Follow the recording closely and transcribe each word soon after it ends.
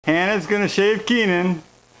Hannah's gonna shave Keenan.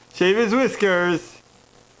 Shave his whiskers.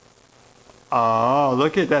 Oh,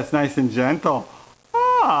 look at that's nice and gentle.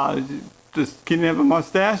 Ah, does Keenan have a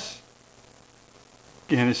mustache?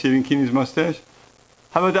 Hannah's shaving Keenan's mustache.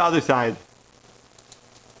 How about the other side?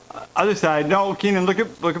 Other side. No, Keenan, look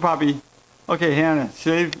at Poppy. Okay, Hannah,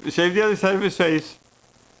 shave the other side of his face.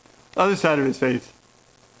 Other side of his face.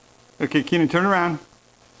 Okay, Keenan, turn around.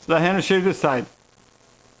 Let Hannah shave this side.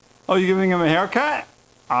 Oh, you're giving him a haircut?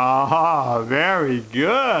 Ah, very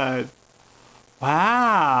good.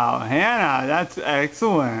 Wow, Hannah, that's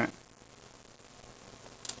excellent.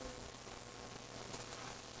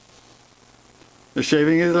 You're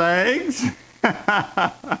shaving his legs?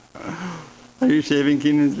 Are you shaving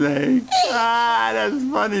Keenan's legs? Ah, that's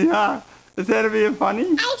funny, huh? Is that being funny?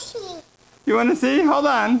 I see. You want to see? Hold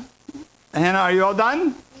on. Hannah, are you all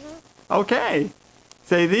done? Mm-hmm. Okay.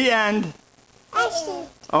 Say the end. I see.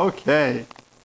 Okay.